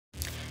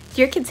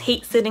Do your kids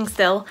hate sitting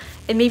still?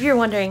 And maybe you're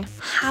wondering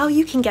how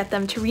you can get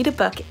them to read a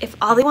book if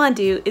all they want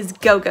to do is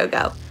go, go,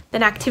 go.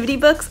 Then activity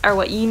books are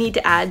what you need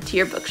to add to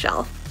your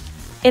bookshelf.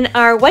 In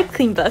our Wipe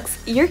Clean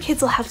books, your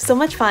kids will have so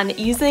much fun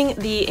using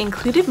the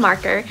included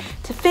marker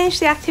to finish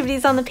the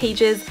activities on the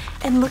pages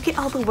and look at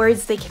all the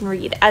words they can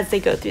read as they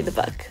go through the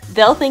book.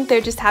 They'll think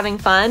they're just having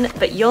fun,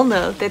 but you'll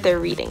know that they're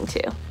reading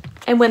too.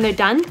 And when they're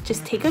done,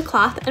 just take a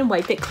cloth and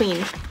wipe it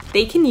clean.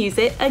 They can use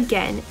it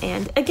again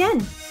and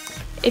again.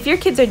 If your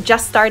kids are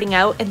just starting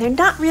out and they're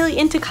not really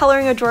into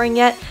coloring or drawing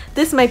yet,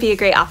 this might be a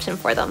great option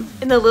for them.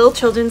 In the Little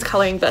Children's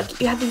Coloring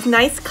Book, you have these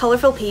nice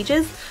colorful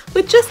pages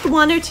with just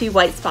 1 or 2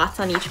 white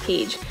spots on each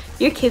page.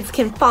 Your kids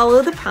can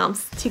follow the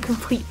prompts to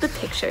complete the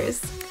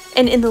pictures.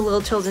 And in the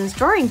Little Children's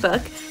Drawing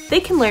Book, they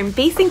can learn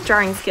basic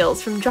drawing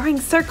skills from drawing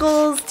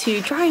circles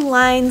to drawing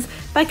lines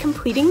by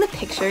completing the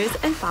pictures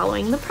and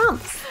following the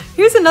prompts.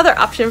 Here's another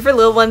option for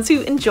little ones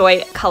who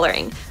enjoy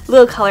coloring.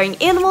 Little coloring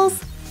animals,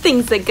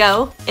 things that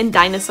go, and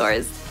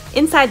dinosaurs.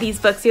 Inside these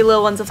books, your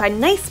little ones will find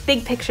nice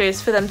big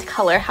pictures for them to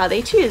color how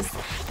they choose.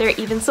 There are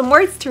even some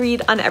words to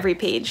read on every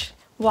page.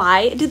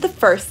 Why did the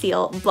first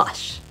seal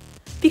blush?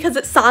 Because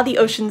it saw the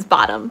ocean's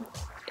bottom.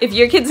 If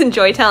your kids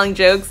enjoy telling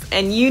jokes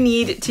and you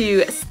need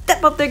to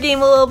step up their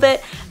game a little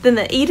bit, then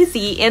the A to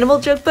Z Animal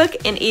Joke Book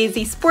and A to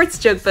Z Sports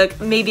Joke Book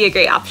may be a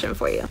great option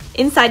for you.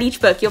 Inside each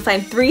book, you'll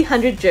find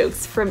 300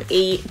 jokes from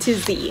A to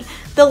Z.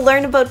 They'll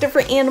learn about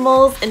different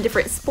animals and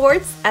different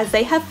sports as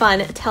they have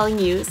fun telling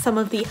you some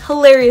of the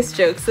hilarious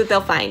jokes that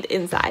they'll find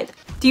inside.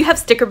 Do you have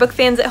sticker book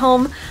fans at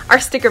home? Our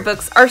sticker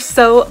books are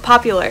so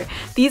popular.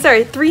 These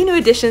are 3 new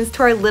additions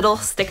to our Little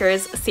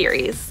Stickers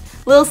series.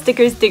 Little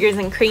Stickers, Diggers,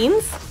 and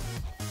Cranes.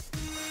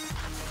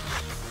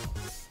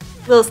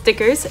 Little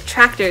Stickers,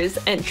 Tractors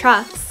and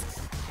Trucks.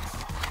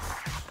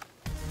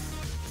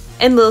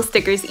 And Little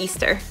Stickers,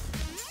 Easter.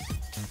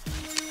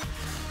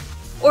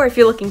 Or if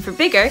you're looking for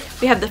bigger,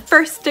 we have the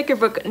first sticker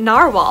book,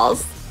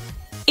 Narwhals,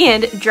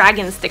 and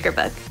Dragon Sticker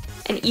Book.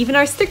 And even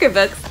our sticker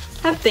books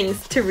have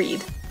things to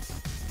read.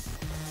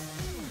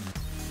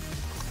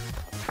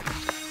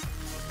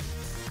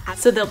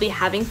 So they'll be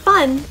having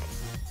fun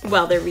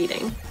while they're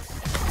reading.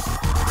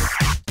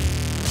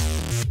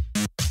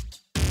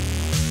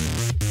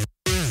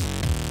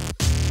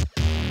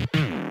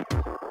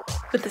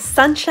 With the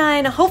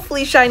sunshine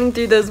hopefully shining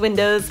through those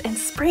windows and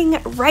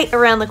spring right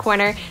around the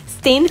corner,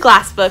 stained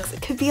glass books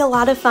could be a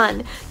lot of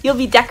fun. You'll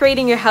be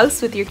decorating your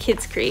house with your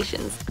kids'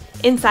 creations.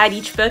 Inside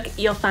each book,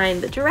 you'll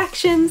find the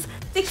directions,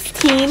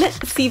 16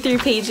 see-through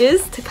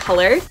pages to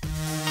color,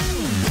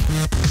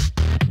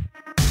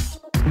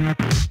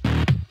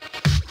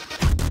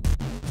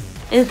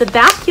 and at the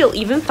back, you'll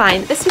even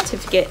find a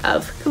certificate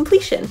of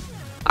completion.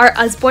 Our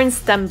Usborne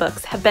STEM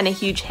books have been a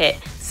huge hit,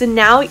 so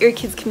now your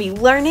kids can be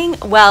learning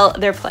while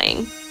they're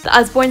playing. The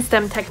Usborne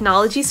STEM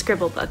Technology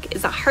Scribble Book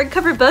is a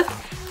hardcover book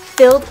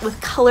filled with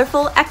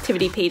colorful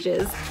activity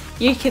pages.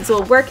 Your kids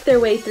will work their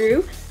way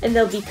through and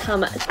they'll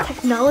become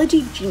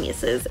technology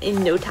geniuses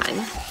in no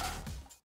time.